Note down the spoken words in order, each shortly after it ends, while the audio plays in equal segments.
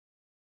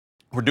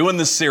We're doing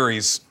this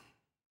series,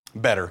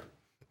 Better,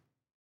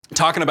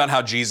 talking about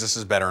how Jesus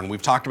is better, and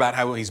we've talked about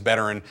how he's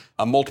better in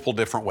multiple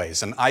different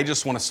ways. And I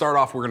just want to start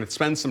off, we're going to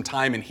spend some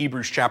time in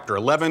Hebrews chapter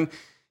 11.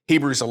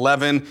 Hebrews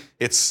 11,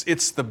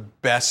 it's the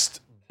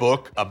best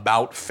book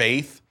about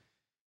faith.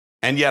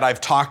 And yet I've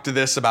talked to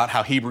this about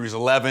how Hebrews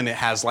 11, it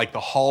has like the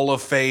hall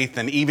of faith.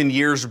 And even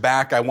years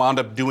back, I wound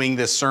up doing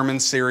this sermon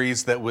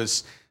series that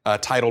was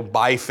titled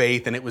By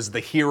Faith, and it was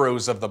the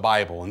heroes of the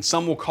Bible. And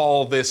some will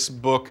call this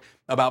book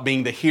about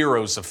being the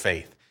heroes of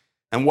faith.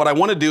 And what I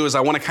want to do is I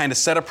want to kind of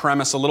set a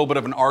premise, a little bit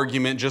of an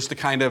argument, just to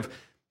kind of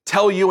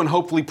tell you and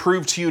hopefully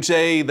prove to you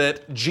today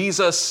that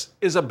Jesus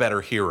is a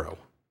better hero.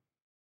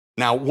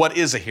 Now, what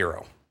is a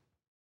hero?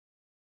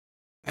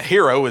 A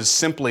hero is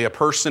simply a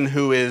person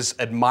who is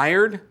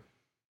admired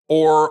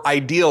or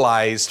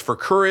idealized for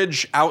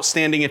courage,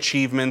 outstanding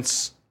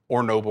achievements,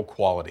 or noble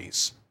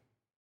qualities.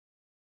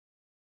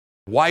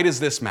 Why does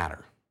this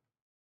matter?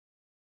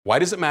 Why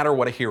does it matter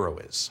what a hero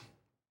is?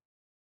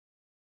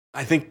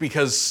 I think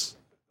because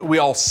we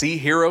all see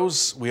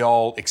heroes, we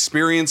all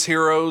experience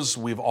heroes,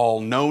 we've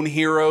all known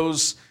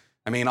heroes.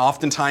 I mean,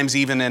 oftentimes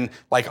even in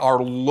like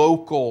our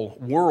local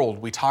world,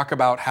 we talk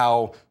about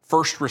how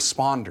first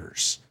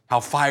responders,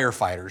 how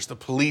firefighters, the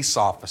police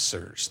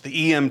officers,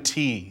 the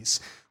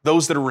EMTs,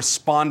 those that are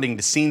responding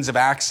to scenes of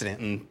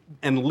accident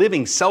and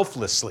living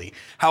selflessly,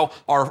 how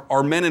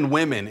our men and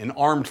women in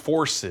armed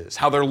forces,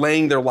 how they're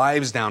laying their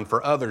lives down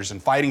for others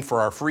and fighting for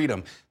our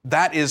freedom,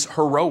 that is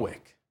heroic.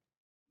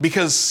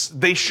 Because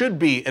they should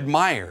be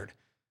admired.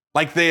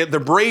 Like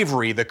the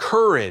bravery, the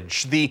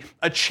courage, the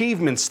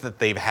achievements that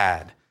they've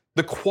had,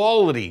 the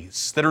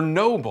qualities that are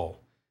noble.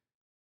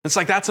 It's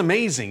like, that's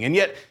amazing. And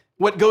yet,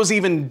 what goes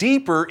even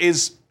deeper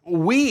is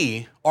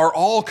we are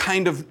all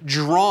kind of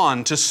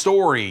drawn to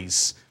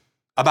stories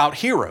about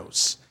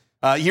heroes.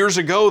 Years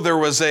ago, there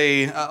was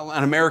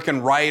an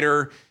American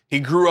writer. He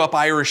grew up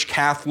Irish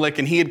Catholic,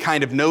 and he had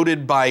kind of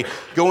noted by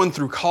going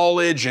through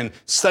college and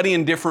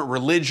studying different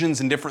religions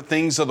and different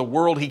things of the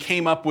world, he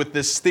came up with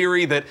this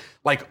theory that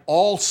like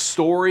all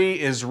story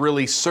is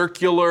really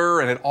circular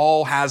and it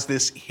all has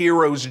this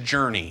hero's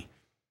journey.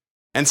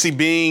 And see,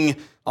 being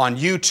on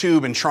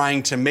YouTube and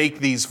trying to make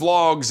these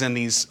vlogs and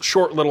these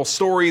short little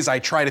stories, I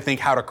try to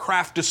think how to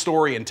craft a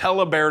story and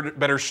tell a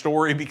better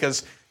story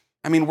because,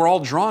 I mean, we're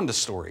all drawn to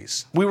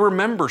stories. We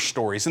remember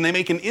stories and they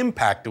make an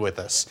impact with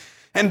us.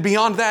 And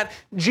beyond that,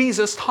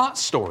 Jesus taught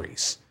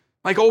stories,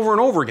 like over and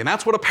over again.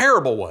 That's what a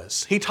parable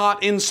was. He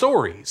taught in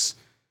stories.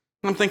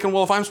 And I'm thinking,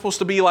 well, if I'm supposed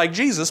to be like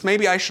Jesus,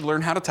 maybe I should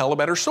learn how to tell a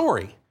better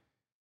story.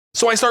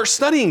 So I start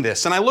studying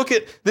this, and I look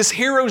at this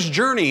hero's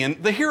journey,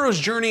 and the hero's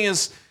journey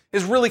is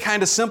really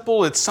kind of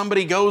simple. It's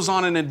somebody goes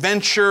on an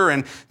adventure,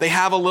 and they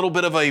have a little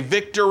bit of a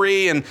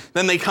victory, and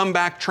then they come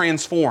back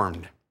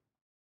transformed.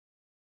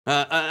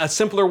 A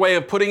simpler way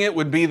of putting it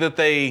would be that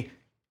they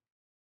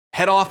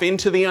head off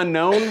into the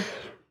unknown,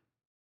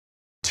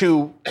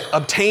 to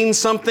obtain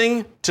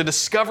something, to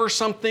discover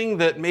something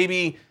that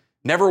maybe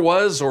never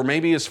was or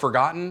maybe is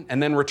forgotten,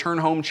 and then return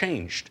home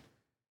changed.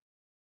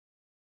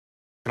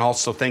 You can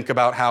also think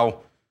about how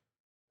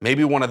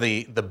maybe one of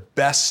the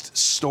best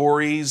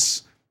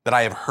stories that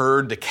I have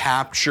heard to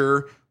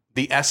capture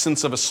the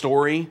essence of a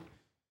story.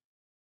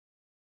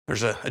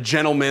 There's a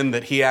gentleman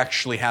that he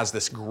actually has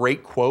this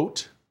great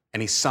quote,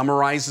 and he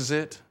summarizes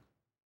it.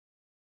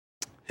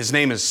 His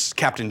name is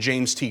Captain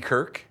James T.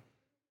 Kirk.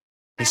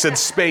 He said,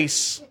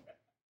 "Space,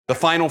 the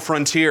final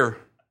frontier.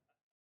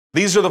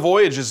 These are the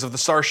voyages of the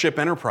Starship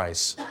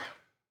Enterprise.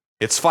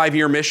 Its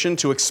 5-year mission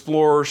to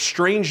explore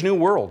strange new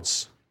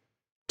worlds,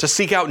 to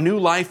seek out new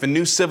life and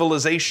new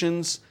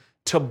civilizations,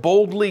 to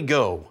boldly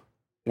go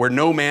where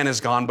no man has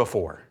gone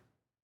before."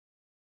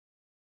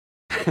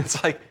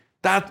 It's like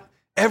that.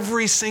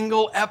 Every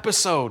single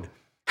episode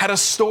had a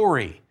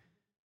story.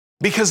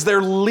 Because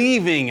they're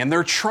leaving and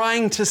they're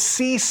trying to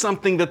see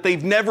something that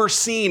they've never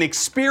seen,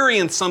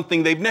 experience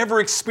something they've never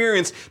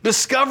experienced,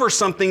 discover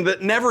something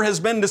that never has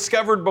been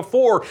discovered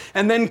before,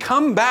 and then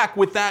come back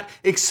with that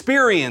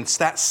experience,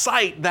 that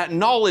sight, that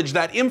knowledge,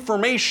 that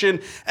information,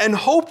 and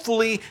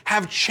hopefully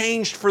have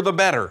changed for the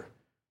better.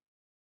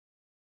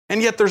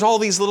 And yet there's all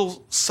these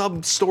little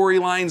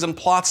sub-storylines and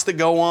plots that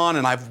go on,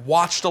 and I've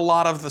watched a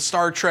lot of the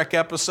Star Trek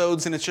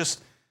episodes, and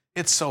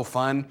it's so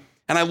fun.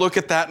 And I look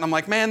at that and I'm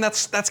like, man,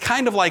 that's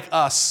kind of like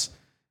us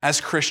as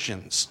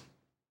Christians.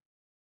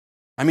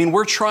 I mean,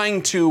 we're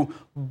trying to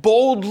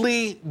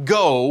boldly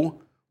go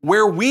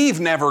where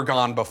we've never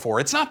gone before.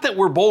 It's not that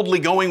we're boldly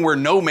going where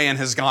no man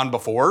has gone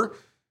before.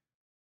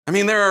 I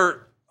mean, there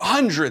are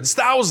hundreds,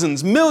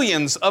 thousands,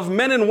 millions of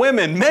men and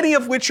women, many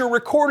of which are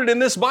recorded in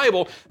this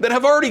Bible, that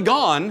have already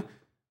gone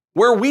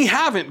where we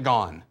haven't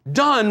gone,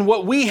 done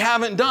what we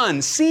haven't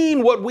done,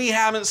 seen what we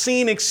haven't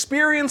seen,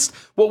 experienced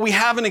what we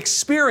haven't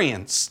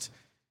experienced.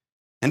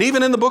 And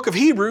even in the book of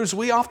Hebrews,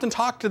 we often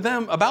talk to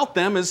them about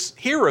them as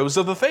heroes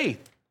of the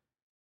faith.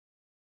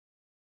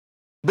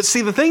 But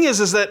see, the thing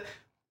is that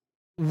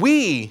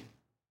we,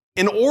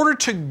 in order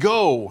to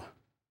go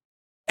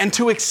and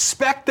to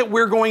expect that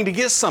we're going to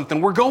get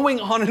something, we're going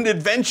on an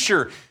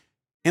adventure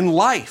in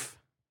life.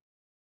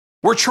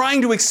 We're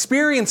trying to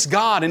experience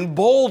God in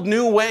bold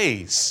new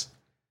ways.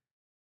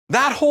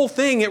 That whole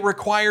thing, it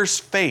requires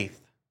faith.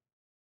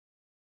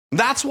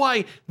 That's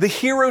why the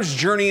hero's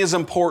journey is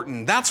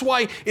important. That's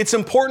why it's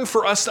important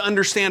for us to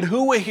understand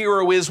who a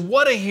hero is,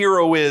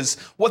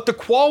 what the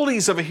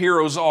qualities of a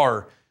heroes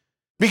are.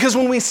 Because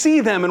when we see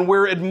them and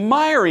we're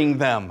admiring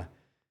them,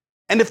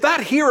 and if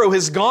that hero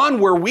has gone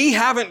where we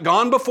haven't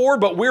gone before,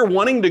 but we're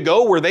wanting to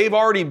go where they've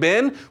already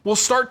been, we'll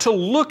start to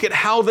look at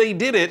how they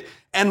did it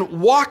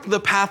and walk the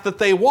path that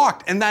they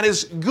walked. And that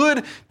is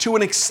good to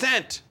an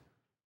extent.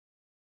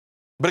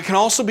 But it can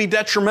also be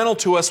detrimental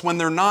to us when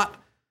they're not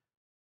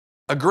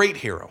a great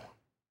hero.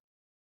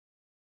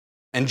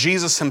 And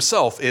Jesus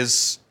himself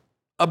is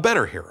a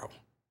better hero.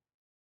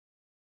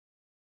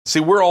 See,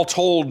 we're all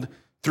told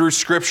through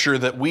Scripture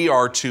that we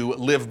are to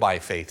live by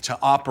faith, to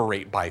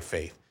operate by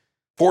faith.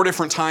 4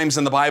 different times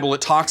in the Bible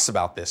it talks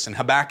about this. In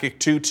Habakkuk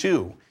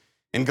 2:2,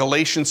 in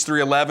Galatians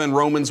 3:11,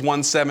 Romans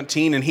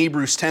 1:17, and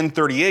Hebrews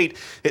 10:38,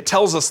 it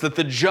tells us that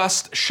the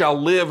just shall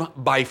live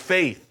by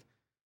faith.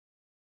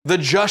 The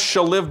just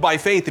shall live by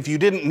faith. If you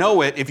didn't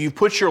know it, if you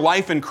put your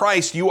life in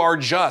Christ, you are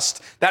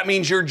just. That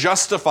means you're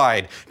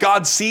justified.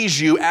 God sees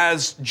you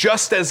as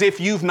just as if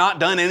you've not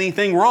done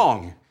anything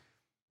wrong.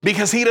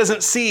 Because He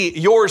doesn't see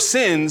your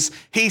sins,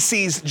 He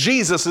sees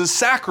Jesus'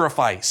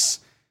 sacrifice.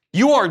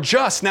 You are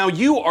just. Now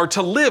you are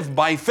to live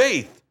by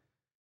faith.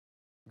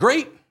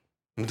 Great.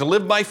 And to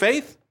live by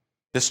faith?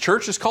 This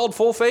church is called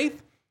Full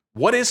Faith.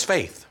 What is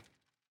faith?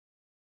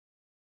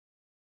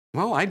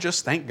 Well, I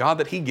just thank God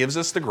that He gives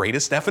us the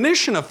greatest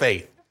definition of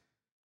faith.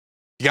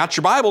 You got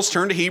your Bibles,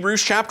 turn to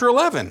Hebrews chapter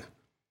 11.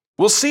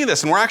 We'll see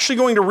this, and we're actually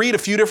going to read a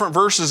few different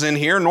verses in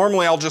here.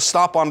 Normally I'll just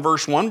stop on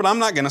verse 1, but I'm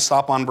not going to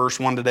stop on verse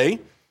 1 today.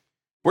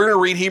 We're going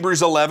to read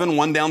Hebrews 11,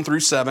 1 down through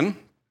 7. It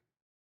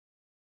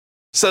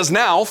says,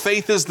 "Now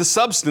faith is the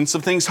substance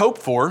of things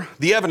hoped for,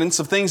 the evidence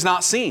of things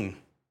not seen.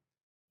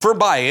 For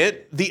by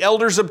it the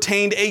elders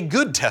obtained a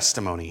good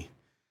testimony.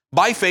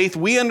 By faith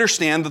we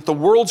understand that the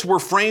worlds were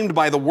framed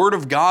by the word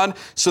of God,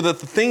 so that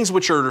the things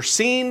which are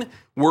seen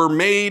were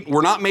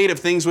not made of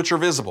things which are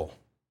visible.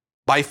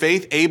 By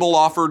faith Abel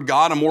offered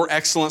God a more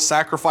excellent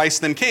sacrifice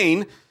than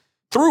Cain,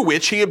 through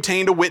which he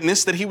obtained a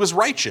witness that he was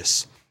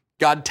righteous,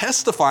 God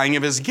testifying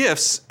of his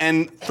gifts,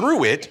 and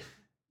through it,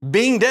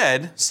 being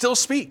dead, still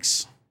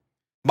speaks.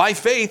 By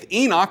faith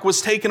Enoch was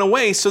taken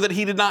away so that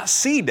he did not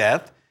see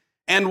death,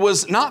 and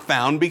was not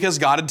found because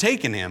God had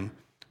taken him.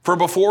 For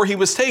before he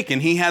was taken,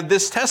 he had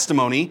this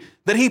testimony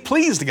that he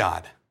pleased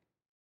God.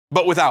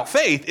 But without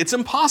faith, it's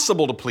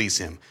impossible to please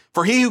Him.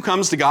 For he who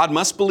comes to God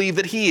must believe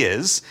that He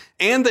is,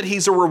 and that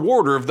He's a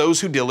rewarder of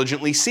those who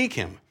diligently seek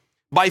Him.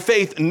 By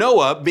faith,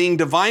 Noah, being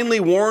divinely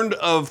warned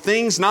of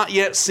things not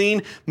yet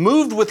seen,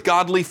 moved with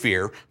godly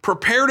fear,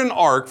 prepared an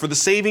ark for the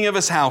saving of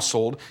his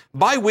household,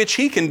 by which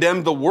he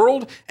condemned the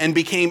world and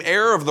became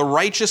heir of the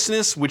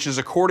righteousness which is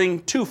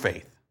according to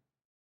faith."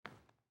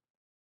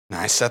 And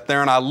I sat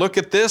there and I look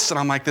at this and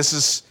I'm like, this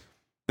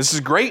is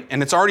great.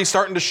 And it's already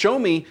starting to show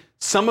me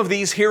some of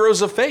these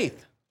heroes of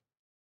faith.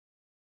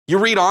 You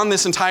read on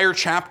this entire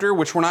chapter,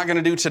 which we're not going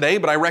to do today,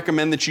 but I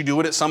recommend that you do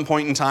it at some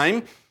point in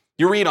time.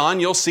 You read on,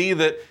 you'll see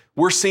that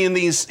we're seeing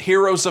these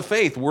heroes of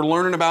faith. We're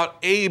learning about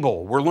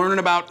Abel. We're learning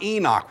about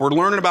Enoch. We're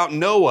learning about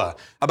Noah,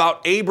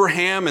 about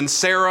Abraham and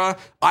Sarah,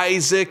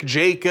 Isaac,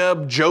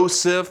 Jacob,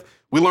 Joseph.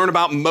 We learn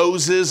about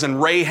Moses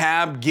and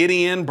Rahab,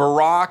 Gideon,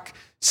 Barak,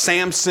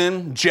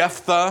 Samson,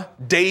 Jephthah,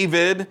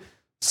 David,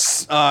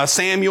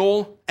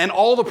 Samuel, and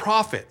all the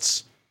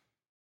prophets.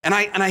 And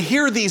I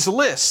hear these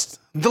lists,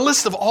 the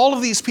list of all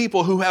of these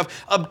people who have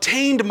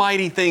obtained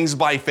mighty things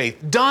by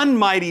faith, done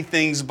mighty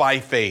things by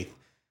faith,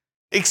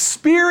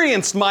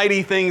 experienced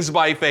mighty things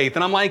by faith.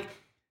 And I'm like,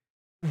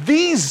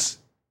 these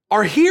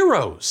are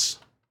heroes.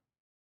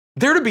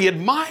 They're to be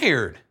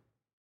admired.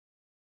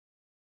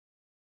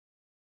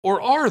 Or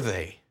are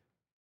they?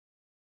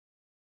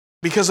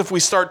 Because if we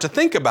start to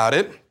think about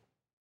it,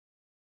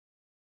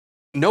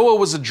 Noah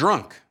was a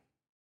drunk.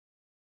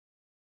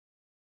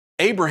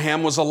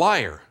 Abraham was a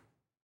liar.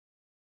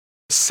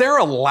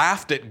 Sarah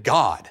laughed at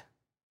God.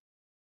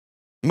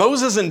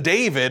 Moses and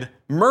David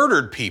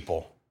murdered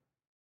people.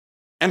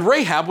 And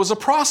Rahab was a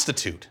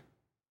prostitute.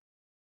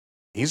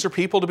 These are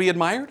people to be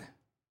admired?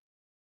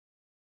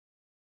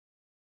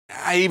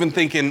 I even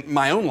think in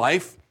my own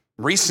life,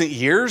 recent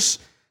years,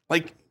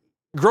 like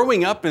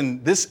growing up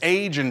in this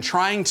age and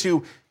trying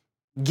to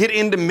get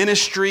into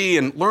ministry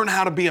and learn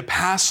how to be a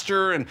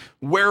pastor and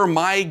where are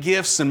my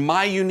gifts and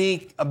my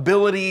unique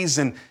abilities,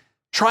 and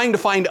trying to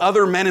find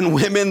other men and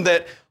women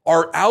that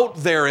are out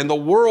there in the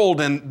world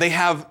and they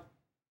have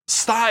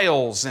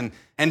styles and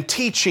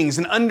teachings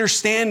and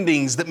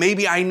understandings that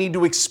maybe I need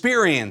to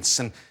experience.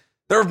 And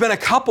there have been a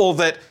couple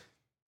that,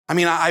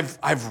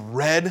 I've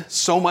read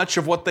so much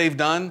of what they've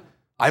done.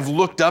 I've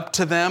looked up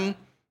to them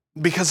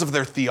because of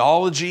their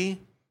theology,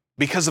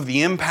 because of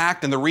the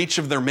impact and the reach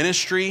of their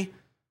ministry.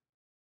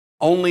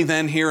 Only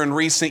then here in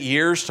recent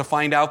years to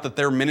find out that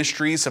their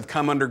ministries have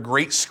come under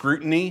great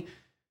scrutiny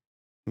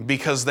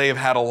because they have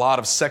had a lot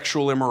of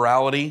sexual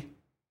immorality,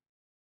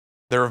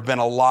 There have been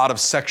a lot of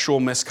sexual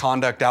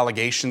misconduct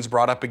allegations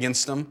brought up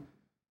against him.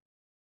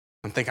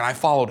 I'm thinking, I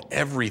followed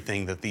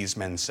everything that these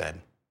men said.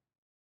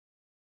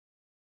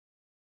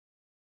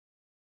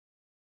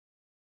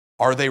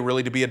 Are they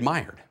really to be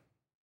admired?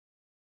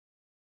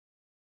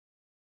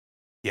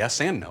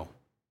 Yes and no.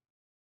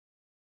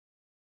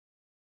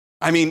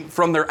 I mean,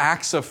 from their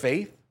acts of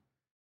faith,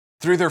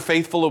 through their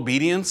faithful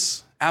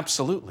obedience,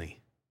 absolutely.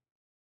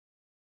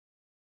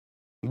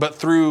 But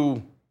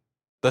through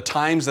the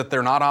times that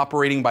they're not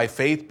operating by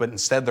faith, but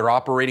instead they're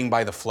operating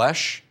by the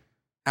flesh,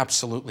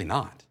 absolutely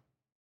not.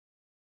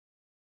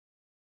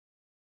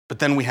 But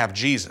then we have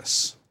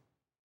Jesus,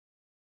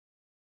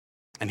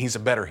 and he's a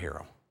better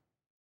hero.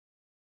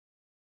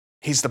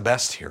 He's the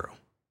best hero.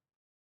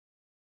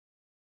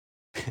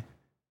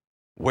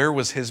 Where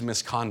was his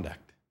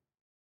misconduct?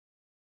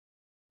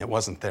 It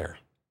wasn't there.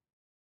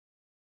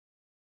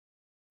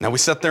 Now we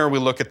sit there and we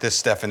look at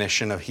this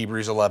definition of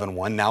Hebrews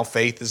 11:1. Now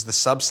faith is the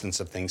substance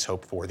of things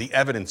hoped for, the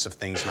evidence of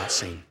things not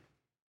seen.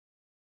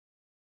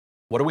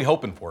 What are we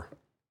hoping for?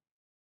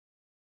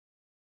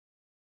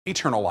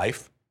 Eternal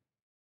life.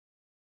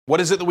 What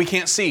is it that we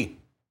can't see?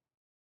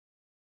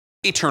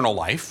 Eternal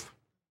life.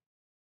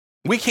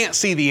 We can't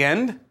see the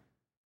end.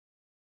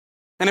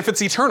 And if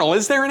it's eternal,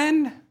 is there an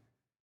end?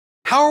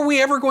 How are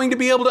we ever going to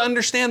be able to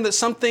understand that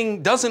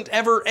something doesn't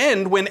ever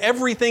end when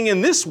everything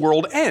in this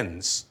world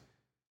ends?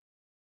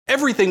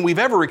 Everything we've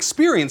ever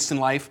experienced in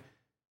life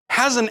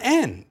has an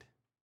end.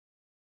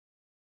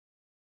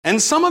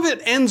 And some of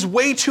it ends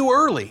way too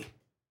early.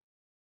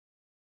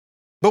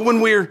 But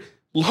when we're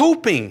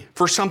hoping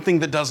for something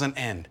that doesn't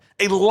end,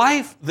 a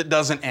life that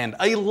doesn't end,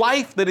 a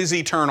life that is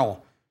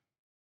eternal,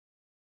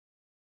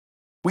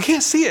 we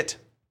can't see it.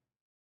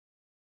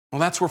 Well,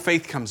 that's where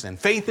faith comes in.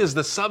 Faith is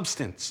the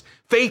substance.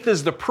 Faith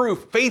is the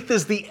proof. Faith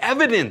is the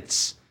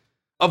evidence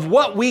of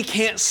what we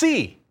can't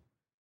see.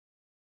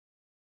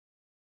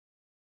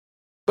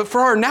 But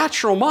for our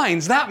natural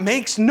minds, that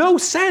makes no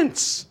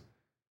sense.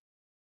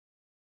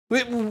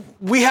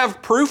 We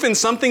have proof in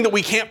something that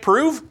we can't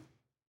prove.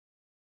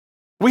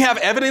 We have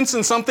evidence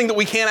in something that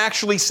we can't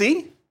actually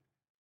see.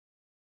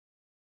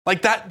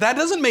 Like that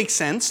doesn't make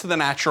sense to the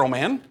natural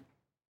man.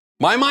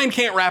 My mind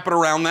can't wrap it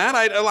around that.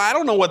 I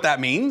don't know what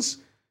that means.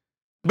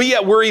 But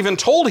yet we're even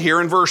told here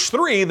in verse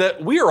 3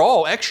 that we are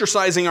all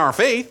exercising our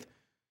faith.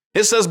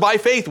 It says, by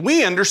faith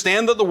we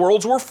understand that the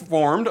worlds were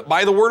formed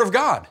by the word of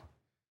God.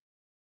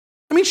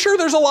 I mean, sure,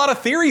 there's a lot of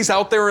theories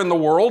out there in the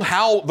world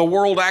how the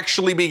world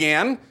actually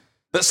began.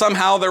 That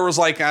somehow there was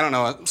like, I don't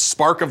know, a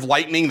spark of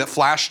lightning that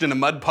flashed in a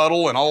mud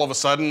puddle and all of a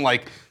sudden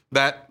like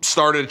that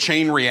started a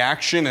chain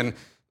reaction and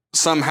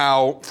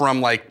somehow from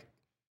like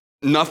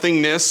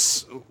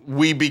nothingness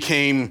we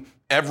became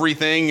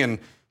everything. And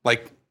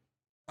like,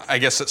 I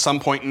guess at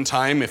some point in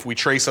time, if we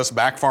trace us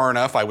back far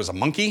enough, I was a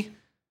monkey.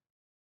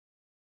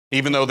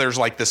 Even though there's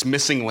like this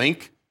missing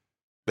link,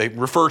 they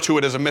refer to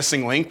it as a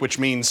missing link, which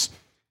means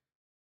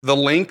the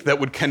link that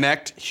would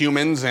connect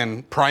humans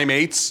and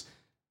primates,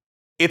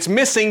 it's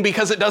missing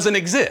because it doesn't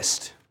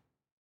exist.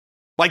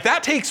 Like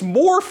that takes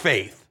more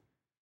faith.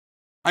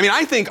 I mean,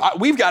 I think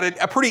we've got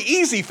a pretty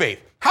easy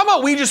faith. How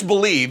about we just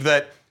believe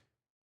that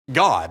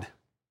God,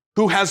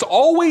 who has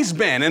always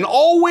been and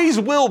always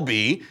will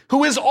be,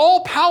 who is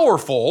all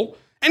powerful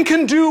and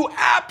can do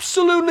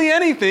absolutely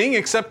anything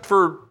except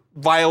for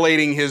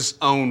violating his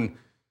own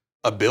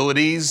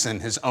abilities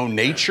and his own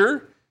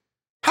nature.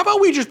 How about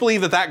we just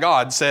believe that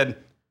God said,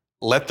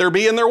 let there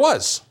be, and there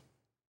was.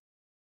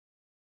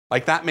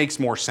 Like that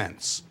makes more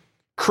sense.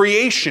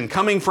 Creation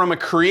coming from a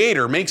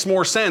creator makes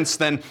more sense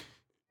than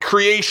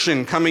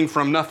creation coming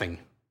from nothing.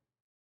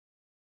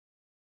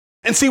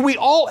 And see, we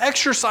all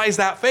exercise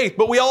that faith,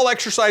 but we all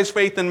exercise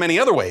faith in many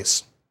other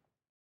ways.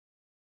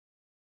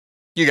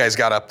 You guys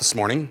got up this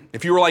morning.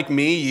 If you were like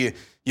me,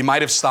 you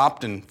might have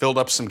stopped and filled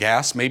up some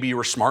gas. Maybe you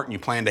were smart and you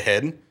planned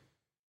ahead.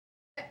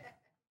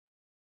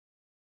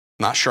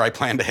 Not sure I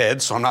planned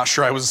ahead, so I'm not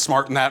sure I was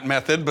smart in that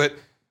method, but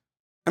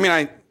I mean,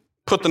 I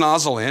put the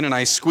nozzle in and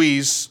I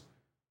squeeze.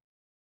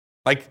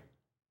 Like,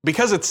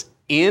 because it's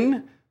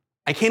in,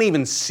 I can't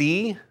even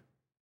see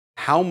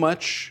how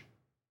much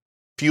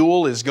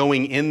fuel is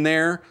going in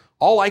there.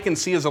 All I can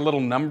see is a little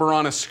number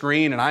on a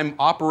screen, and I'm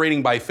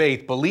operating by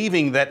faith,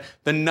 believing that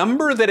the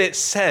number that it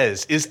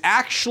says is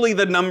actually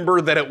the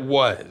number that it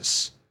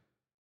was,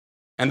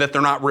 and that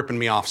they're not ripping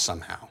me off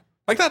somehow.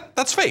 Like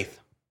that's faith.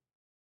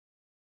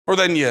 Or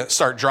then you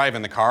start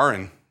driving the car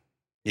and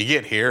you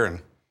get here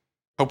and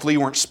hopefully you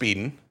weren't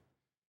speeding.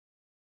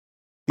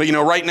 But you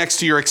know, right next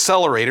to your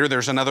accelerator,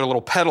 there's another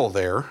little pedal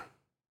there,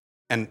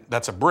 and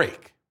that's a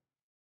brake.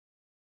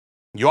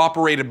 You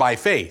operated by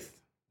faith,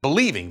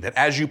 believing that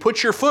as you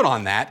put your foot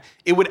on that,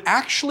 it would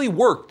actually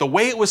work the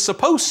way it was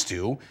supposed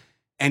to,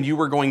 and you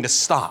were going to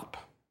stop.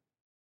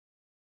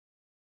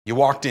 You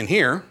walked in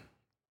here,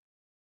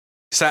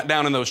 sat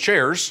down in those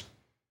chairs.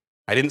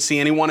 I didn't see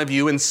any one of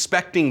you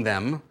inspecting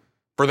them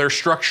for their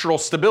structural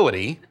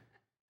stability.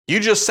 You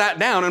just sat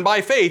down, and by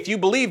faith, you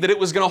believed that it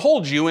was going to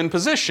hold you in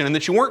position and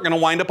that you weren't going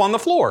to wind up on the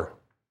floor.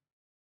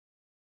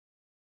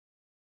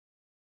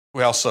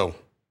 We also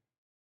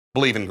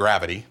believe in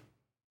gravity,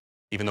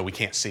 even though we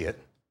can't see it.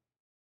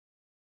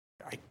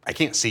 I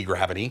can't see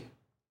gravity,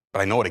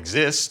 but I know it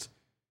exists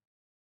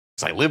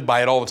because I live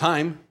by it all the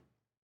time.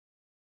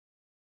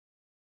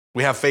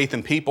 We have faith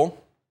in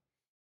people.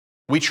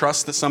 We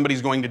trust that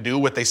somebody's going to do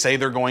what they say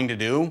they're going to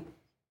do,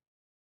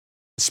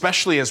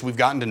 especially as we've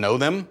gotten to know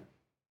them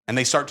and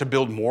they start to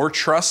build more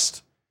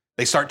trust.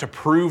 They start to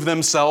prove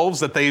themselves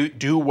that they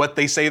do what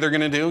they say they're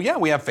going to do. Yeah,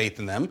 we have faith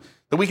in them,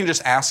 that we can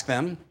just ask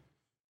them.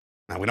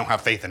 Now, we don't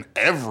have faith in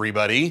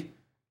everybody,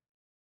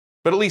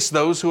 but at least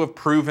those who have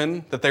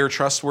proven that they are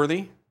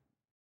trustworthy.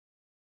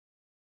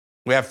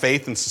 We have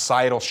faith in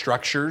societal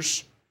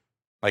structures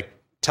like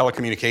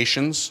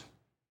telecommunications.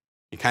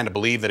 You kind of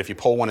believe that if you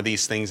pull one of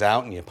these things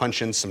out and you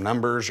punch in some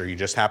numbers, or you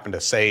just happen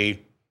to say,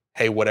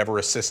 hey, whatever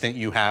assistant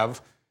you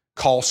have,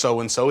 call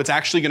so-and-so, it's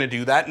actually going to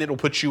do that and it'll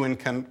put you in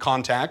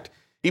contact,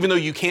 even though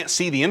you can't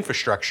see the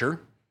infrastructure.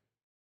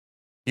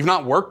 You've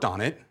not worked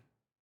on it.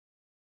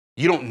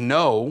 You don't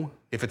know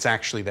if it's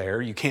actually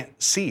there. You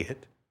can't see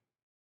it.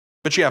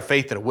 But you have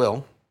faith that it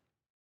will.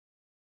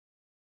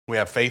 We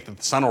have faith that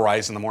the sun will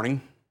rise in the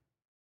morning.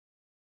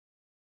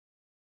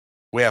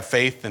 We have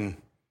faith in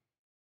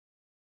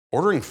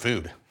ordering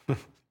food.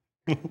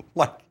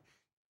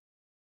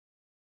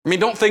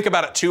 Don't think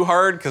about it too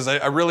hard, because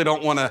I really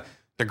don't want to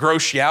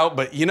gross you out,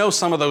 but you know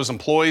some of those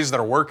employees that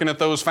are working at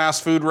those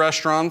fast food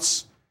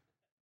restaurants?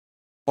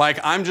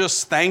 I'm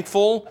just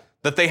thankful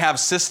that they have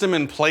system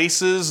in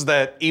places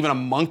that even a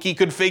monkey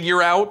could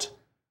figure out.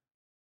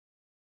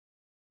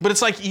 But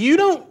it's you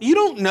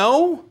don't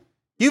know.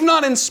 You've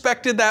not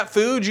inspected that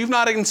food. You've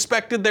not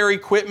inspected their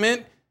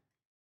equipment.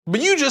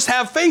 But you just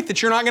have faith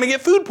that you're not going to get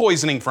food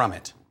poisoning from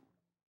it.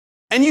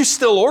 And you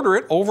still order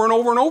it over and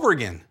over and over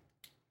again.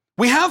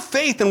 We have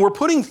faith, and we're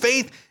putting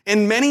faith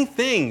in many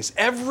things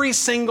every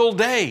single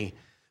day.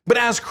 But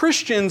as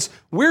Christians,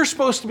 we're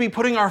supposed to be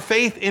putting our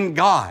faith in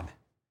God.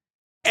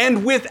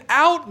 And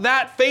without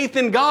that faith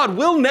in God,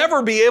 we'll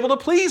never be able to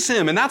please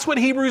Him. And that's what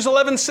Hebrews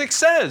 11:6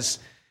 says.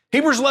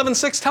 Hebrews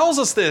 11:6 tells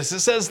us this.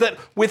 It says that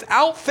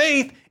without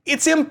faith,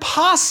 it's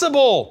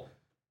impossible.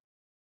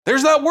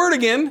 There's that word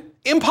again,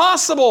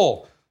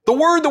 impossible. The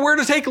word that we're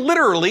to take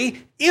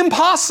literally,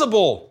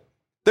 impossible.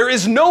 There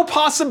is no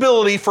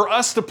possibility for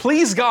us to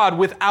please God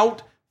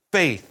without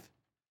faith.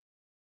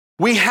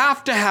 We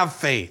have to have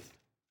faith.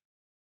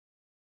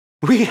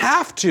 We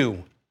have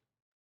to.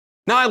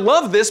 Now, I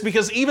love this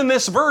because even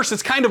this verse,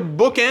 it's kind of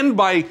bookended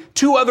by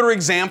two other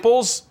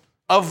examples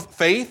of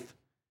faith.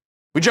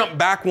 We jump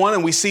back one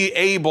and we see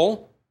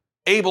Abel.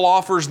 Abel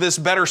offers this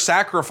better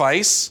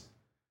sacrifice.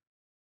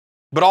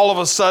 But all of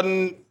a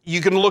sudden,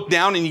 you can look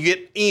down and you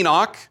get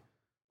Enoch.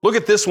 Look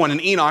at this one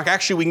in Enoch.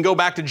 Actually, we can go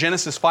back to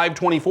Genesis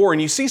 5:24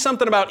 and you see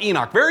something about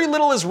Enoch. Very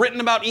little is written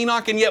about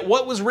Enoch, and yet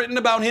what was written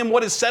about him,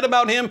 what is said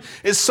about him,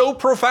 is so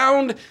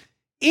profound.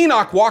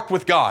 Enoch walked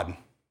with God.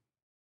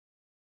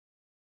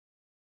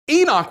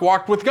 Enoch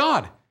walked with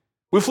God.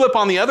 We flip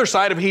on the other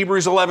side of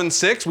Hebrews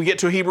 11:6. We get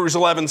to Hebrews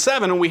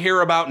 11:7 and we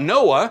hear about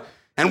Noah,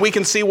 and we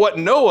can see what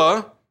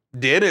Noah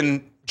did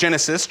in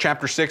Genesis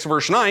chapter 6,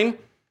 verse 9.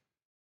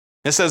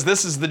 It says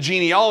this is the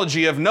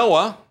genealogy of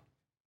Noah.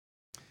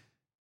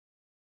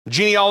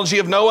 Genealogy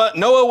of Noah.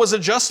 Noah was a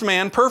just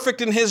man,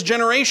 perfect in his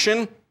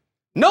generation.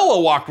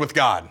 Noah walked with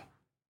God.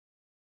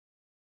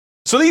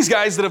 So these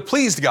guys that have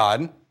pleased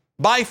God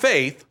by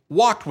faith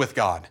walked with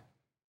God.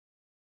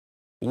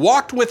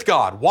 Walked with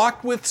God.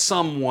 Walked with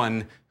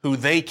someone who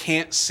they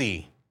can't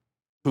see,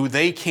 who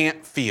they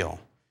can't feel,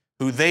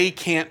 who they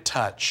can't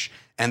touch,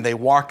 and they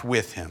walked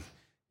with him.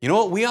 You know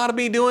what we ought to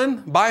be doing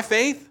by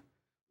faith?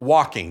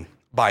 Walking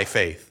by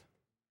faith.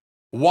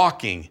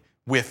 Walking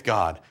with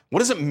God. What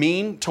does it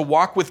mean to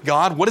walk with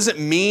God? What does it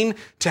mean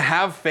to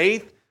have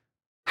faith?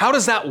 How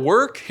does that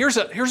work? Here's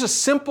a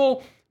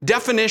simple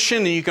definition,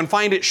 and you can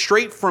find it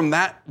straight from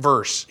that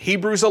verse,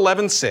 Hebrews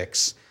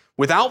 11:6.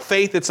 Without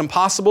faith, it's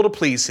impossible to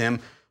please Him.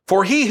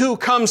 For he who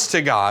comes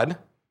to God,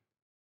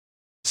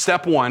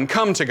 step one,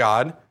 come to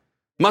God,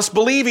 must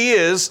believe He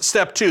is,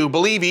 step two,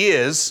 believe He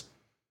is,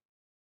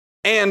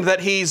 and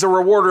that He's a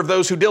rewarder of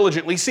those who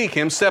diligently seek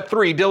Him. Step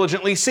three,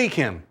 diligently seek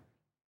Him.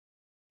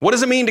 What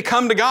does it mean to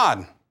come to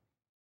God?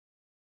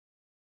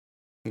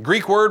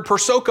 Greek word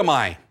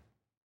prosokomai.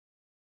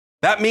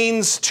 That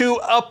means to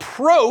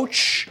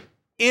approach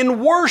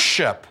in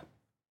worship.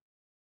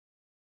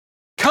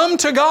 Come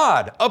to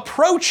God.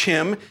 Approach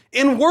Him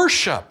in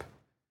worship.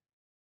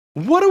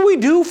 What do we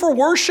do for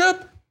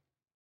worship?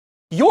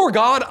 You're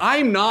God,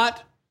 I'm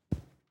not.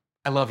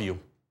 I love you.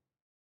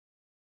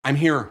 I'm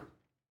here.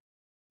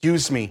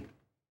 Use me.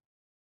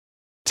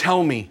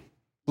 Tell me.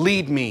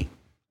 Lead me.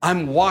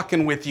 I'm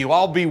walking with you.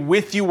 I'll be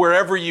with you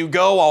wherever you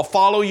go. I'll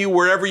follow you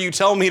wherever you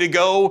tell me to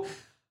go.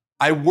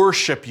 I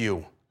worship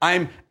you.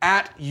 I'm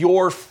at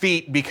your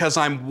feet because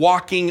I'm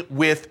walking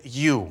with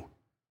you.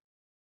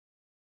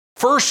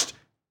 First,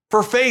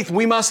 for faith,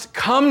 we must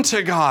come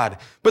to God.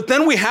 But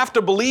then we have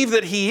to believe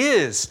that He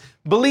is.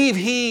 Believe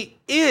He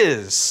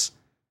is.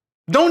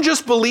 Don't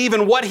just believe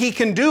in what He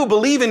can do.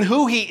 Believe in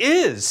who He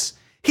is.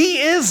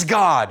 He is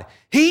God.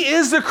 He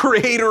is the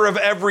creator of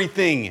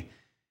everything.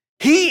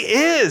 He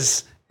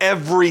is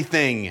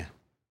everything.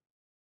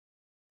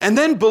 And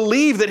then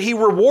believe that He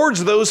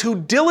rewards those who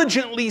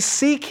diligently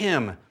seek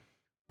Him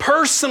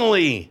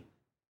personally,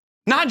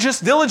 not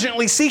just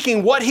diligently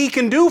seeking what He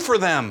can do for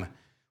them.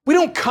 We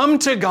don't come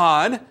to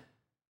God.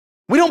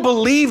 We don't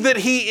believe that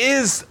He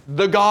is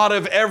the God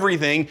of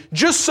everything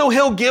just so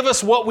He'll give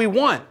us what we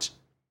want.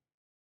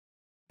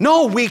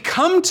 No, we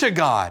come to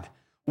God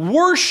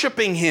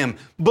worshiping Him,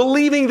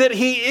 believing that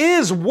He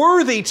is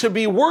worthy to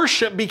be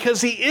worshiped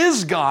because He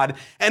is God,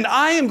 and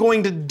I am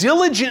going to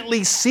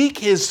diligently seek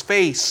His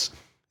face,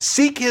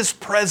 seek His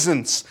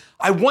presence.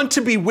 I want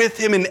to be with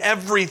Him in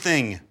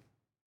everything.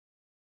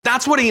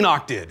 That's what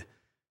Enoch did.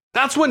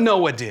 That's what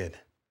Noah did.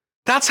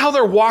 That's how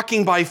they're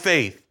walking by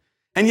faith.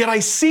 And yet I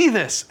see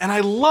this and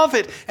I love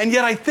it. And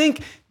yet I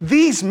think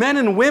these men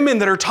and women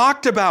that are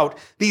talked about,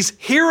 these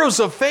heroes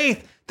of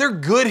faith, they're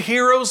good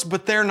heroes,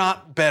 but they're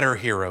not better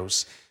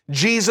heroes.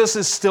 Jesus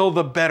is still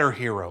the better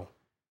hero.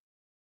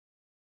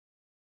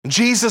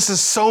 Jesus is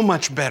so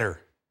much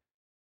better.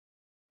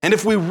 And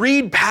if we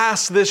read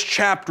past this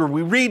chapter,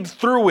 we read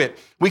through it,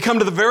 we come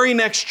to the very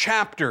next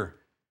chapter.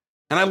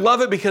 And I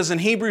love it because in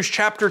Hebrews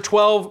chapter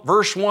 12,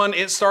 verse 1,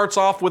 it starts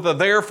off with a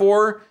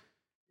therefore.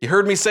 You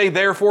heard me say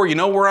therefore, you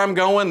know where I'm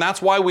going.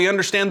 That's why we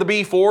understand the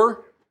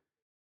before.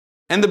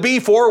 And the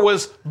before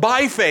was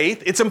by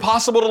faith. It's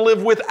impossible to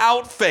live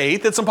without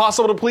faith. It's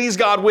impossible to please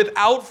God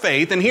without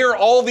faith. And here are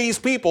all these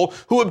people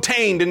who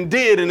obtained and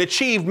did and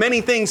achieved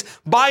many things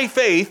by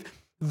faith.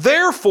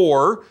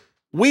 Therefore,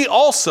 we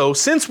also,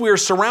 since we are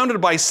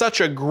surrounded by such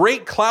a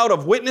great cloud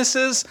of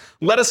witnesses,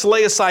 let us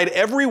lay aside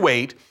every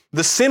weight,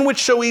 the sin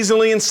which so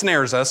easily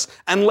ensnares us,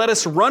 and let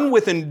us run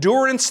with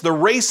endurance the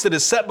race that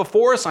is set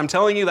before us. I'm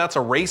telling you, that's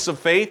a race of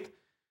faith.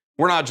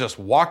 We're not just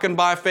walking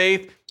by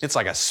faith. It's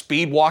like a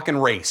speed walking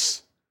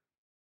race.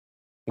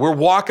 We're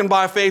walking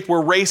by faith.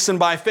 We're racing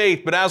by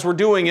faith. But as we're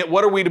doing it,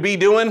 what are we to be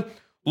doing?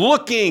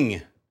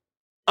 Looking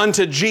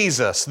unto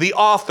Jesus, the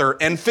author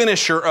and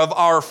finisher of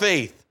our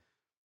faith.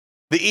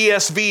 The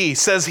ESV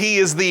says He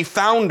is the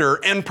founder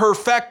and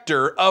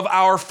perfecter of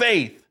our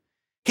faith.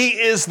 He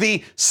is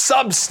the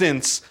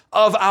substance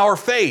of our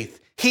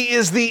faith. He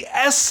is the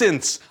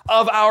essence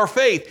of our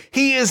faith.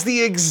 He is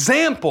the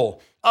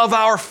example of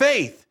our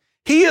faith.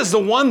 He is the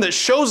one that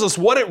shows us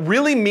what it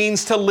really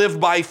means to live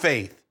by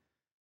faith.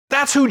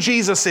 That's who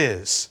Jesus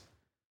is.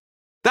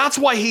 That's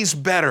why He's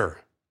better.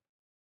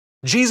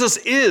 Jesus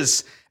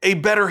is a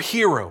better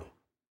hero.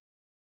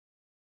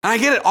 And I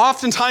get it.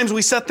 Oftentimes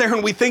we sit there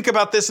and we think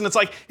about this and it's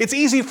like, it's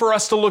easy for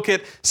us to look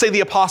at, say,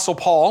 the Apostle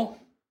Paul,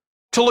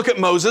 to look at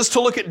Moses,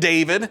 to look at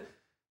David,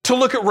 to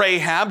look at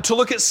Rahab, to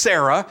look at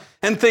Sarah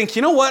and think,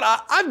 you know what,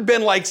 I've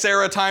been like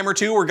Sarah a time or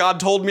two where God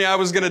told me I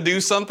was going to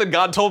do something.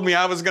 God told me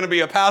I was going to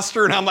be a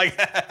pastor. And I'm like,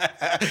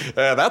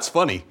 that's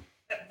funny.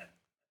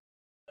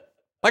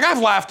 Like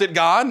I've laughed at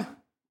God.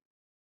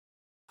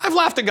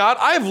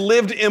 I've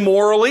lived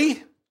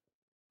immorally.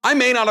 I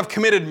may not have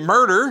committed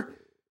murder,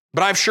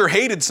 but I've sure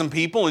hated some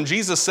people. And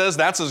Jesus says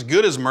that's as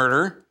good as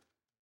murder.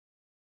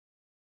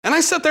 And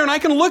I sit there and I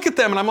can look at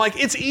them and I'm like,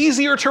 it's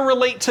easier to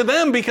relate to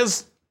them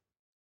because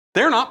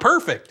they're not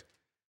perfect.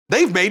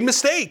 They've made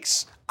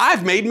mistakes.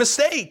 I've made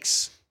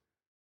mistakes.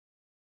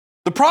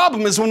 The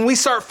problem is when we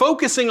start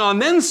focusing on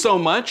them so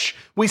much,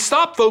 we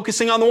stop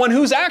focusing on the one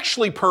who's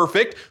actually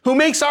perfect, who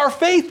makes our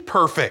faith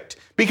perfect,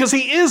 because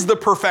He is the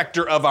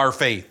perfecter of our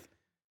faith.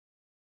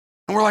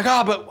 And we're like,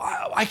 but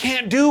I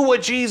can't do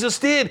what Jesus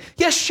did.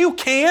 Yes, you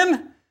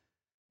can.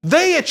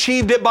 They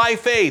achieved it by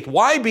faith.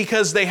 Why?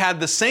 Because they had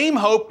the same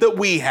hope that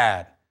we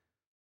had.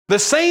 The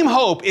same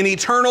hope in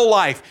eternal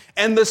life,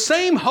 and the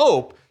same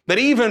hope that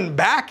even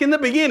back in the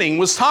beginning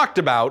was talked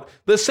about,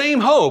 the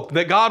same hope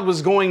that God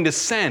was going to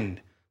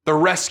send the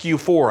rescue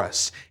for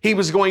us. He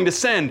was going to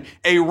send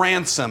a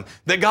ransom,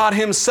 that God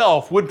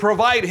Himself would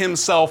provide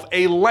Himself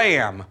a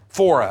lamb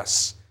for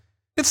us.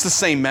 It's the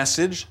same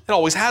message. It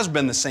always has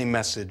been the same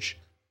message.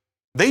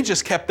 They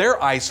just kept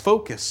their eyes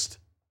focused.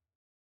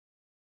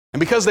 And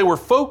because they were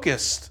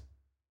focused,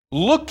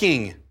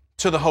 looking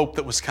to the hope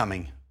that was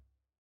coming,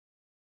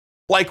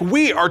 like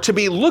we are to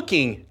be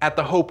looking at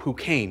the hope who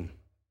came.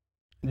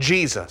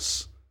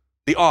 Jesus,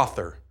 the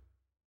author,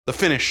 the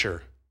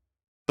finisher,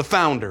 the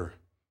founder,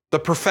 the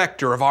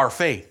perfecter of our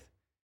faith.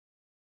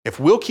 If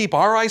we'll keep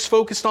our eyes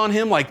focused on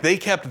Him like they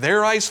kept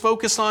their eyes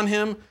focused on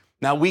Him,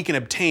 now we can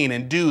obtain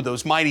and do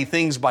those mighty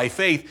things by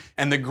faith.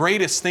 And the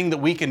greatest thing that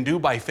we can do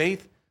by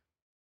faith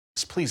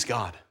is please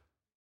God.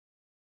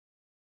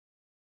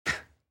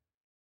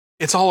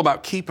 It's all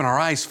about keeping our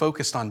eyes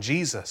focused on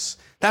Jesus.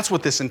 That's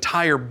what this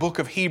entire book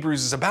of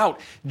Hebrews is about.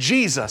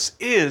 Jesus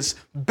is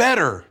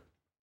better.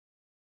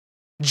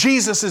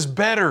 Jesus is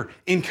better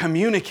in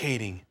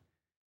communicating.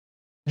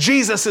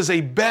 Jesus is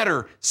a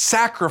better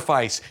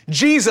sacrifice.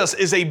 Jesus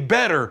is a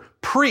better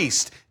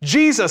priest.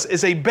 Jesus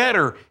is a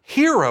better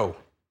hero.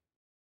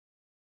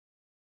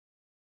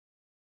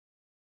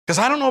 Because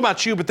I don't know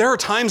about you, but there are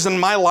times in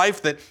my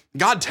life that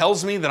God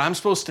tells me that I'm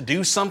supposed to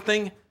do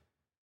something.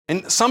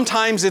 And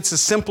sometimes it's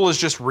as simple as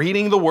just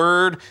reading the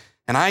Word,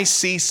 and I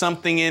see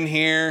something in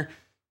here,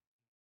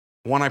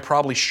 one I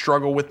probably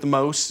struggle with the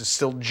most is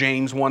still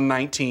James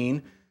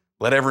 1:19.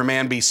 Let every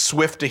man be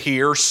swift to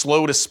hear,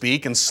 slow to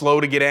speak, and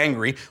slow to get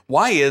angry.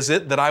 Why is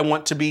it that I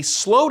want to be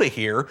slow to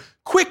hear,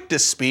 quick to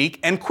speak,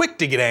 and quick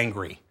to get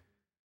angry?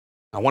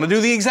 I want to do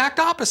the exact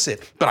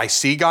opposite, but I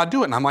see God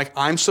do it, and I'm like,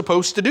 I'm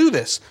supposed to do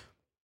this.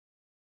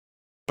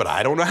 But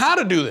I don't know how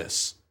to do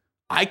this.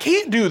 I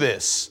can't do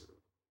this.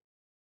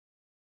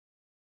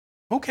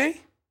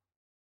 Okay.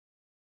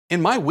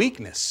 In my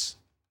weakness,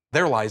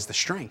 there lies the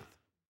strength.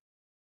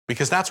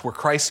 Because that's where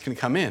Christ can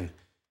come in.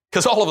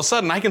 Because all of a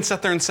sudden I can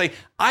sit there and say,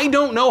 I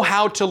don't know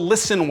how to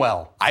listen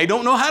well. I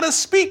don't know how to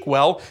speak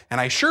well.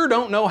 And I sure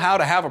don't know how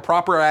to have a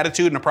proper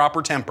attitude and a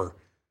proper temper.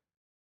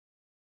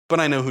 But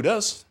I know who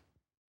does.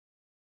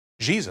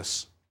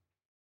 Jesus.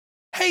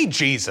 Hey,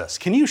 Jesus,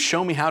 can you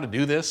show me how to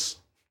do this?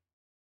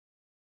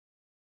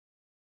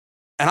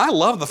 And I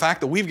love the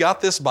fact that we've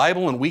got this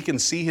Bible and we can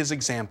see His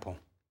example.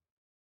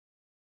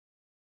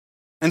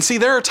 And see,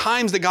 there are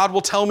times that God will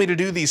tell me to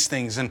do these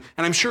things, and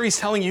I'm sure He's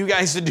telling you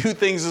guys to do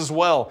things as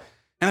well.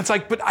 And it's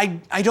like, but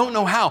I don't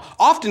know how.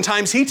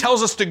 Oftentimes, He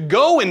tells us to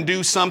go and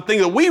do something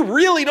that we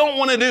really don't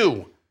want to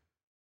do.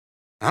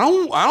 I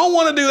don't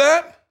want to do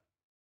that.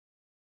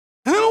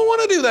 I don't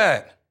want to do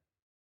that.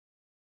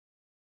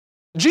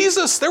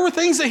 Jesus, there were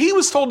things that He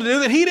was told to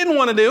do that He didn't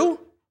want to do.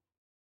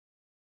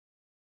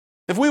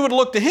 If we would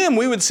look to Him,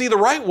 we would see the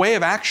right way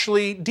of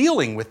actually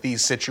dealing with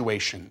these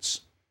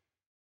situations.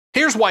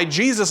 Here's why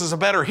Jesus is a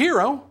better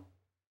hero.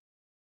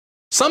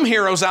 Some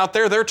heroes out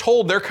there, they're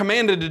told, they're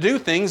commanded to do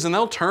things, and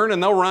they'll turn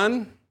and they'll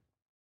run.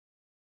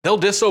 They'll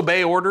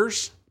disobey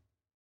orders.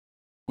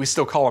 We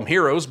still call them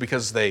heroes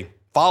because they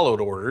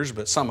followed orders,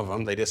 but some of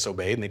them they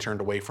disobeyed and they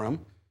turned away from.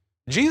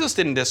 Jesus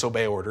didn't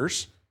disobey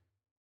orders.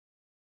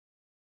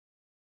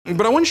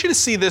 But I want you to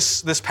see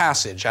this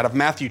passage out of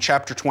Matthew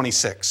chapter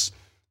 26.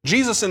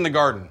 Jesus in the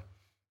garden.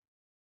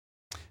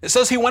 It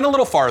says He went a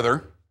little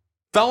farther,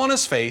 fell on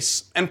His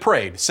face, and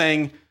prayed,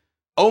 saying,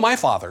 "O my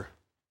Father,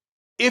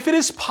 if it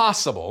is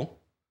possible,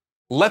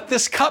 let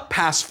this cup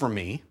pass from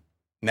me.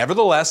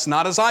 Nevertheless,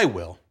 not as I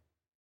will."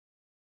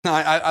 Now,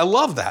 I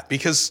love that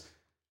because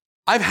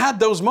I've had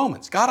those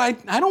moments. God,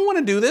 I don't want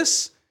to do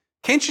this.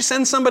 Can't you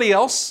send somebody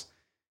else?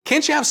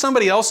 Can't you have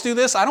somebody else do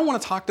this? I don't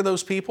want to talk to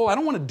those people. I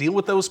don't want to deal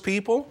with those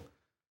people.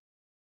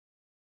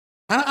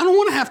 I don't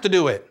want to have to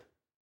do it.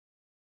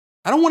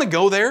 I don't want to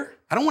go there.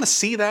 I don't want to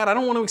see that. I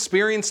don't want to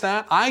experience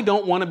that. I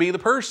don't want to be the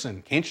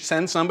person. Can't you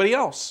send somebody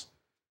else?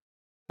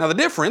 Now, the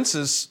difference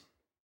is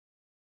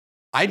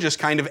I just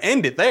kind of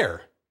end it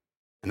there.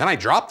 And then I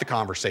drop the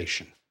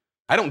conversation.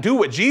 I don't do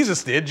what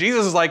Jesus did.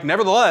 Jesus is like,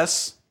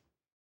 nevertheless,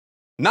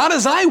 not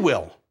as I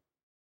will,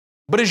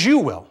 but as you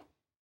will.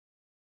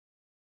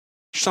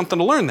 There's something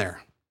to learn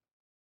there.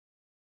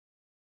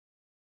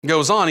 He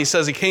goes on, he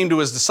says he came to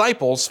His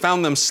disciples,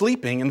 found them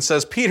sleeping, and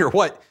says, "Peter,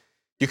 what?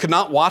 You could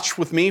not watch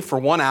with me for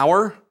 1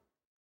 hour?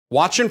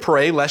 Watch and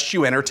pray, lest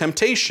you enter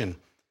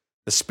temptation.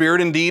 The spirit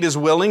indeed is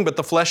willing, but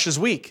the flesh is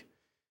weak."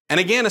 And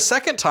again, a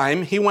second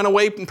time, He went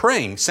away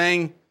praying,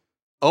 saying,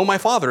 "O my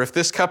Father, if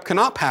this cup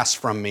cannot pass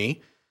from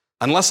me,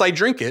 unless I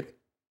drink it,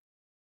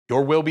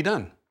 your will be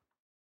done."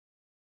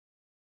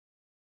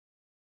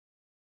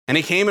 And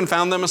He came and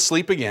found them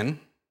asleep again,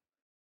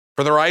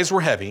 for their eyes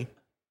were heavy.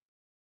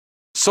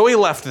 So He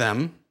left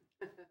them,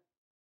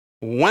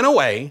 went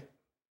away,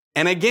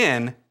 and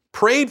again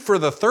prayed for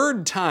the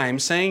third time,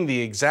 saying the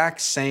exact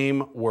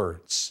same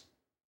words.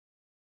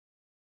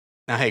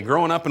 Now, hey,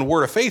 growing up in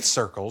Word of Faith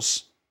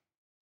circles,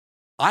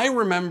 I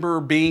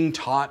remember being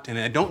taught, and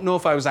I don't know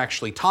if I was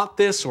actually taught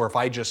this or if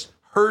I just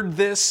heard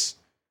this.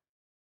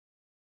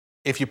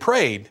 If you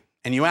prayed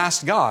and you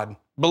asked God,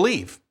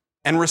 believe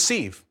and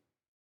receive.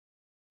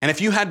 And if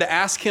you had to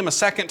ask Him a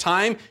second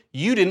time,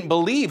 you didn't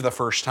believe the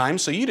first time,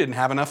 so you didn't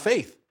have enough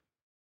faith.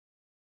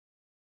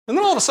 And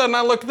then all of a sudden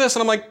I look at this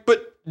and I'm like,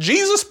 but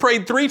Jesus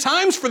prayed 3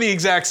 times for the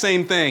exact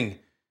same thing.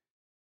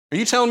 Are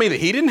you telling me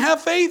that He didn't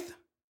have faith?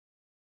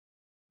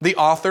 The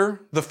author,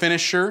 the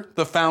finisher,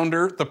 the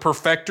founder, the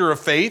perfecter of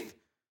faith?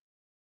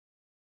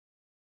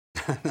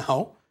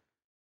 No,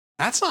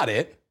 that's not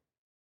it.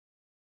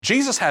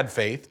 Jesus had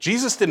faith.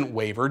 Jesus didn't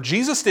waver.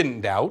 Jesus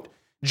didn't doubt.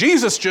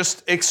 Jesus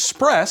just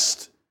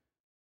expressed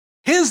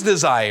His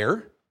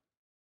desire.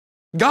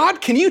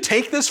 God, can you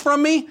take this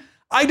from me?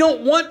 I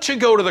don't want to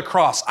go to the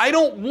cross. I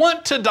don't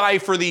want to die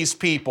for these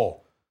people.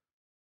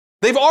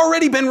 They've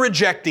already been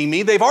rejecting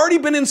me. They've already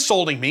been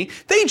insulting me.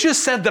 They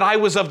just said that I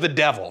was of the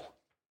devil.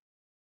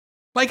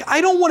 Like, I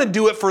don't want to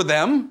do it for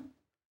them.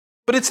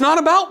 But it's not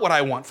about what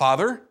I want,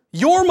 Father.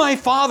 You're my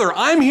Father.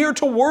 I'm here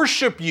to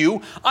worship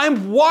you.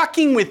 I'm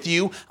walking with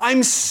you.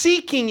 I'm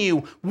seeking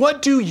you.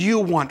 What do you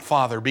want,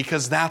 Father?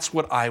 Because that's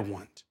what I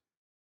want.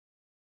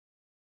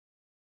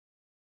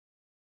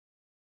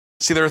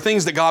 See, there are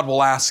things that God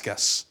will ask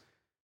us.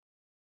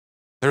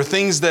 There are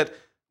things that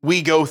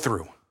we go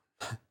through.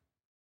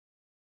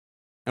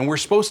 And we're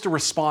supposed to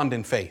respond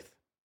in faith.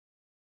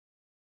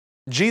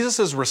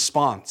 Jesus'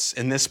 response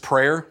in this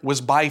prayer was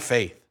by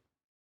faith.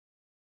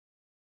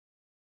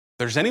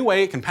 there's any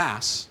way it can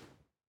pass,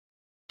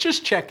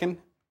 just checking,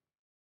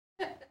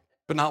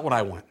 but not what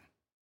I want.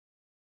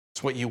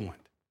 It's what you want.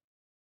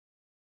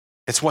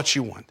 It's what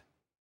you want.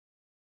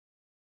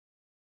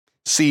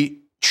 See,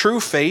 true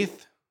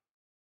faith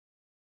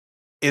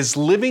is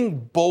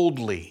living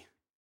boldly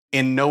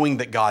in knowing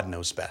that God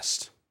knows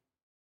best.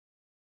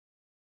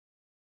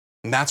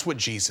 And that's what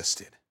Jesus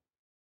did.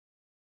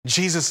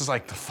 Jesus is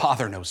like, the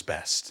Father knows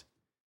best.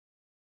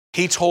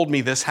 He told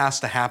me this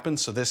has to happen,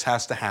 so this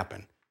has to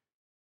happen.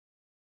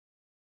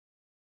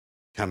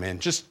 Come in,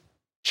 just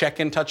check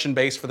in, touching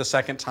base for the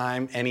second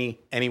time, any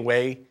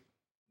way?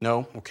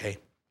 No? Okay.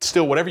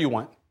 Still, whatever you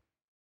want.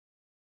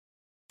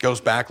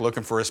 Goes back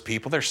looking for his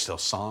people. They're still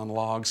sawing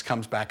logs.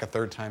 Comes back a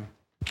third time.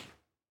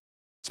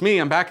 It's me.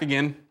 I'm back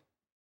again.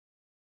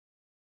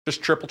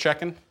 Just triple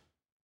checking.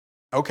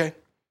 Okay.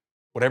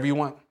 Whatever you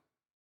want.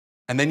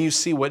 And then you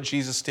see what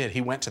Jesus did.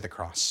 He went to the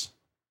cross.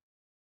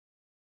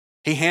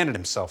 He handed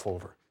himself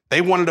over.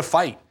 They wanted to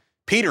fight.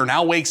 Peter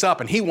now wakes up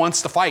and he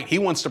wants to fight. He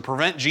wants to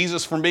prevent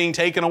Jesus from being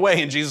taken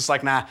away. And Jesus is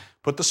like, nah,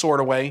 put the sword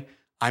away.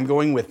 I'm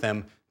going with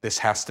them. This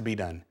has to be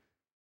done.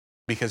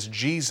 Because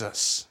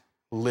Jesus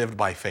lived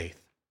by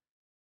faith,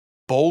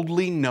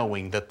 boldly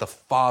knowing that the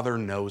Father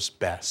knows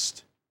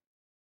best.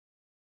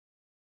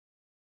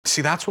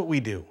 See, that's what we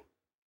do.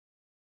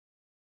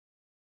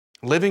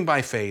 Living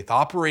by faith,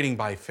 operating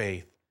by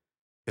faith,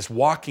 is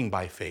walking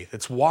by faith.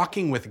 It's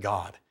walking with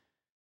God.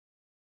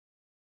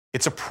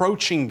 It's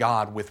approaching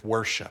God with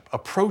worship,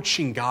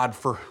 approaching God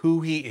for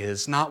who He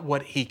is, not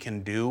what He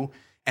can do,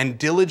 and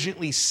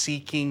diligently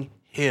seeking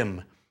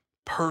Him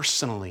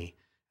personally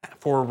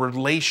for a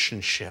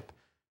relationship,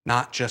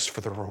 not just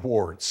for the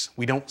rewards.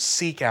 We don't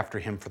seek after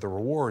Him for the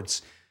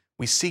rewards.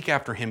 We seek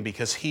after Him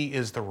because He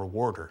is the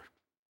rewarder.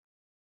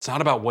 It's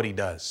not about what He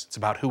does. It's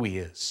about who He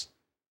is.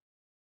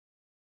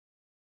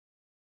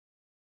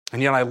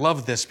 And yet I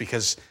love this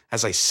because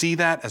as I see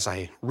that, as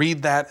I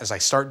read that, as I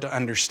start to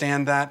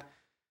understand that,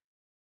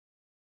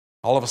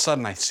 all of a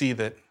sudden I see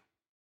that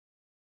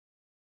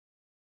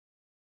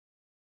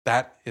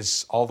that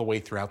is all the way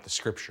throughout the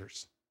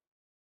Scriptures,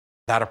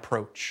 that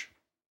approach.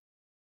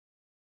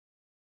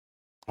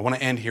 I want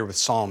to end here with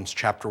Psalms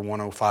chapter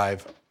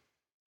 105,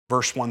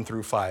 verse 1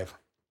 through 5.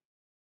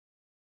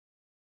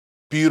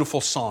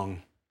 Beautiful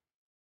song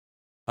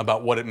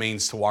about what it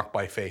means to walk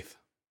by faith.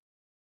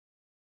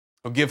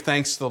 Oh, give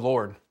thanks to the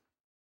Lord.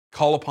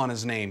 Call upon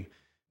His name.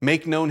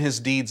 Make known His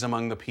deeds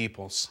among the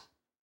peoples.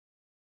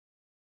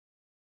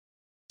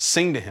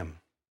 Sing to Him.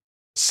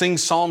 Sing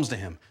psalms to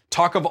Him.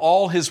 Talk of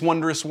all His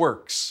wondrous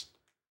works.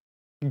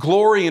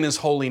 Glory in His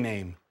holy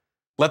name.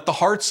 Let the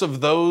hearts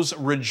of those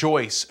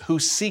rejoice who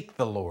seek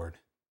the Lord.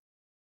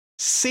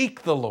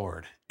 Seek the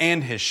Lord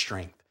and His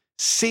strength.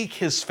 Seek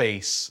His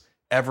face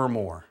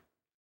evermore.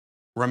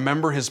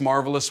 Remember His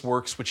marvelous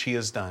works which He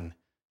has done,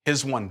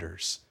 His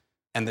wonders,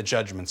 and the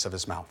judgments of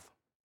His mouth.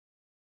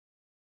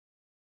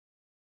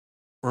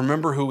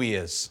 Remember who He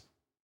is.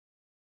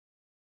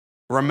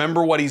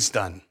 Remember what He's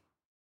done.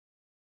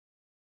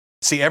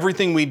 See,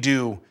 everything we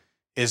do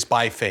is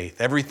by faith.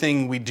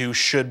 Everything we do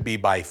should be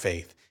by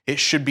faith. It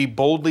should be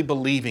boldly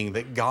believing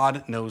that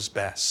God knows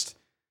best,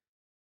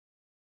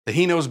 that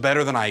He knows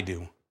better than I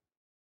do.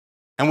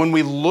 And when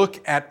we look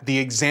at the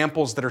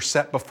examples that are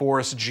set before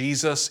us,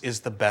 Jesus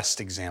is the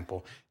best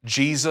example.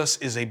 Jesus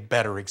is a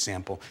better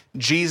example.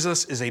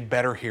 Jesus is a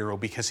better hero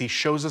because He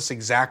shows us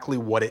exactly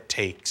what it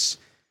takes.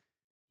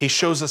 He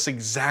shows us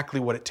exactly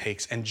what it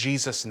takes, and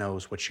Jesus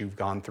knows what you've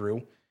gone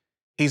through.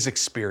 He's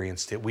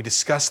experienced it. We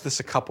discussed this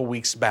a couple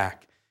weeks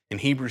back. In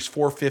Hebrews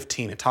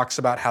 4:15, it talks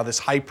about how this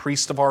high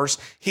priest of ours,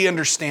 he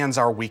understands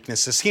our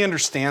weaknesses. He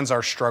understands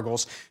our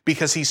struggles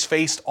because he's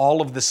faced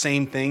all of the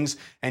same things,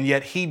 and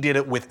yet he did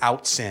it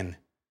without sin.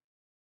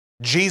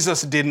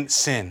 Jesus didn't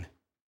sin.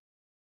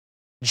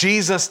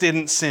 Jesus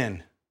didn't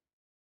sin.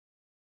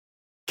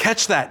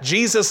 Catch that.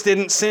 Jesus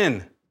didn't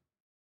sin.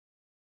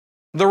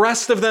 The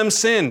rest of them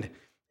sinned.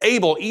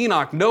 Abel,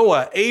 Enoch,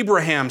 Noah,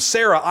 Abraham,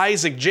 Sarah,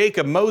 Isaac,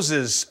 Jacob,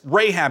 Moses,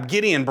 Rahab,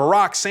 Gideon,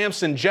 Barak,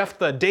 Samson,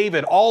 Jephthah,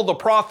 David, all the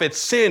prophets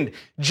sinned.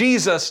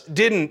 Jesus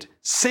didn't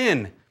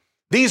sin.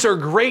 These are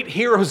great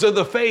heroes of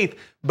the faith,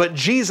 but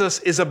Jesus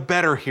is a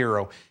better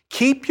hero.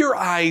 Keep your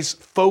eyes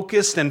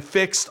focused and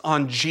fixed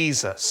on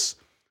Jesus.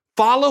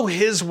 Follow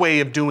His way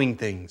of doing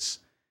things.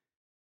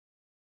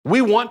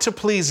 We want to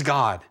please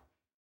God.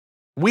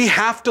 We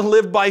have to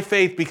live by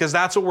faith because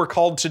that's what we're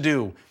called to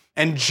do.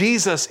 And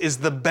Jesus is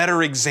the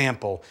better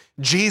example.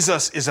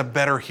 Jesus is a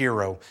better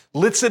hero.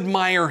 Let's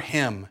admire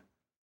Him.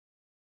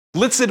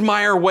 Let's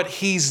admire what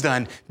He's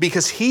done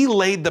because He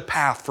laid the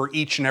path for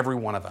each and every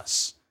one of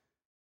us.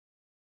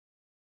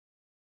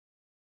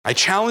 I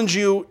challenge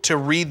you to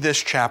read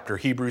this chapter,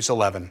 Hebrews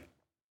 11.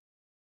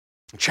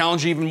 I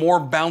challenge you even more,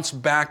 bounce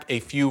back a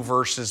few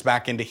verses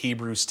back into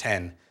Hebrews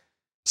 10.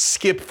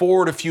 Skip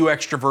forward a few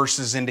extra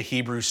verses into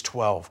Hebrews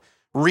 12.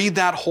 Read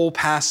that whole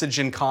passage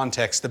in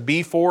context, the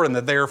before and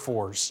the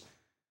therefores.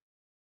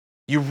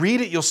 You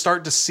read it, you'll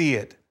start to see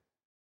it.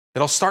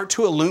 It'll start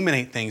to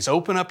illuminate things,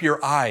 open up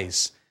your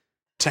eyes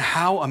to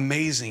how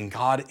amazing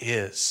God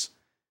is.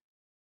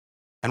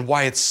 and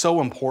why it's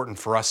so important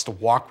for us to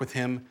walk with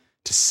him,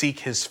 to seek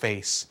his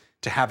face,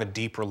 to have a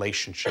deep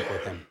relationship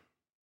with him.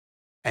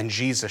 And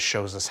Jesus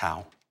shows us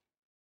how.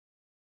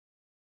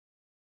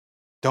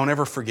 Don't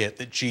ever forget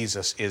that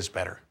Jesus is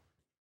better.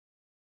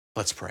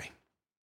 Let's pray.